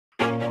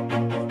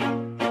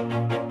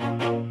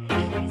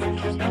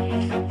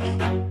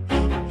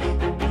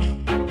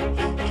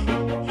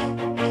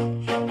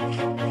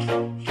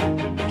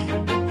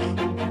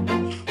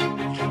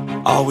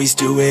Always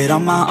do it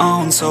on my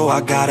own, so I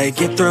gotta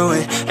get through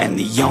it. And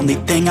the only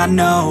thing I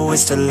know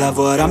is to love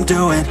what I'm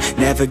doing.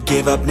 Never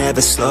give up, never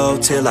slow,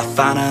 till I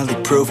finally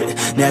prove it.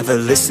 Never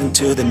listen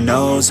to the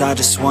no's, I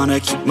just wanna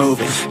keep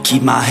moving.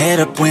 Keep my head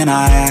up when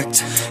I act,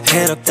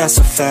 head up, that's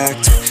a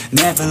fact.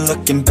 Never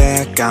looking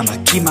back, I'ma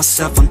keep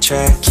myself on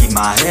track. Keep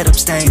my head up,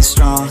 staying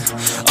strong,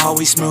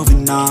 always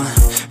moving on.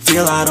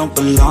 Feel I don't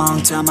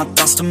belong, tell my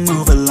thoughts to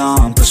move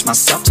along. Push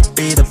myself to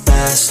be the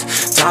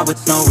best, die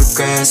with no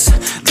regrets.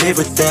 Live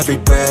with every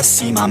breath,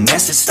 see my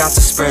message start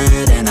to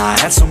spread. And I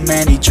had so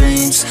many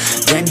dreams,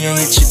 then you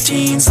hit your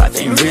teens. Life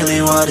ain't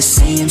really what it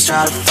seems,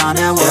 try to find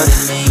out what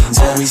it means.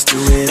 Always do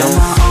it on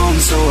my own,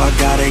 so I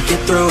gotta get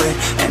through it.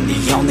 And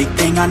the only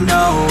thing I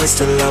know is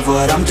to love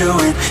what I'm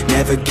doing.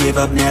 Never give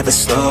up, never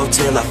slow,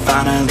 till I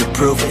finally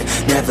prove it.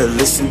 Never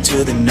listen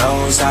to the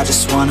no's, I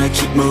just wanna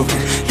keep moving.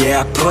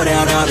 Yeah, I put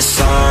out all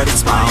this art,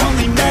 it's my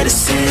only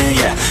medicine.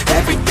 Yeah,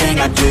 everything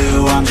I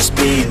do, I'm just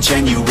being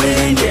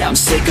genuine. Yeah, I'm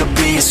sick of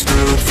being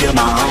screwed, feel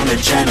my own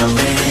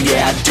adrenaline.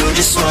 Yeah, I do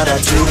just what I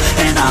do,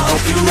 and I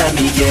hope you let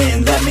me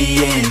in,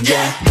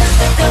 yeah.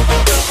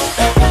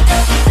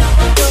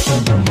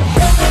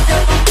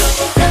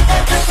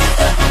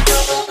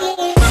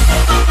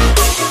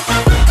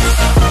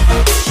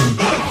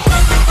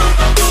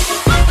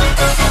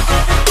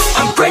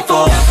 I'm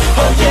grateful,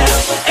 oh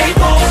yeah,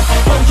 able,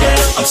 oh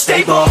yeah, I'm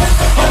stable,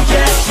 oh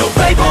yeah, no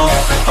label,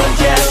 oh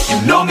yeah,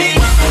 you know me,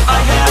 I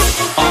have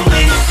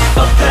only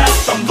a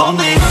path, I'm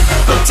lonely,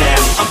 but damn,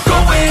 I'm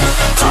going to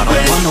I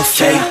don't want no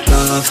fake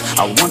love,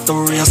 I want the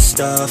real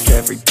stuff.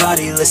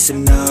 Everybody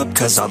listen up,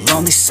 cause I'll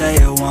only say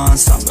it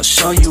once. I'm gonna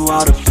show you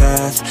all the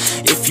path,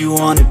 if you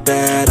want it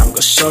bad. I'm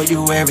gonna show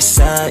you where it's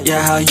at,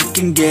 yeah, how you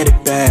can get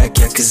it back.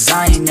 Yeah, cause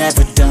I ain't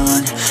never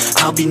done,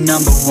 I'll be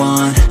number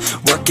one.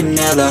 Working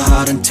hella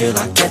hard until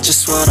I get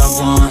just what I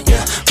want,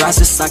 yeah.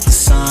 Rises like the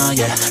sun,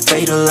 yeah,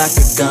 fatal like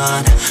a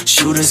gun.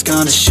 Shooters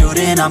gonna shoot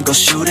and I'm gonna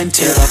shoot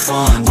until I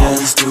won, yeah.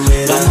 Always do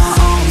it on my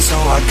own, so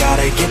I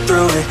gotta get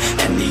through it.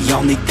 And the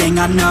only thing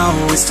I know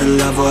is to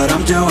love what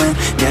I'm doing.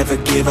 Never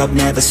give up,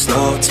 never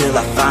slow, till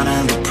I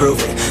finally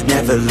prove it.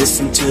 Never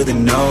listen to the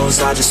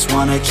no's, I just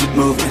wanna keep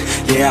moving.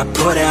 Yeah, I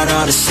put out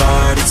all this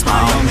art, it's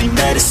my only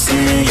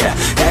medicine. Yeah,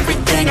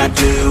 everything I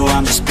do,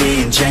 I'm just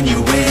being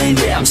genuine.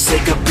 Yeah, I'm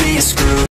sick of being screwed.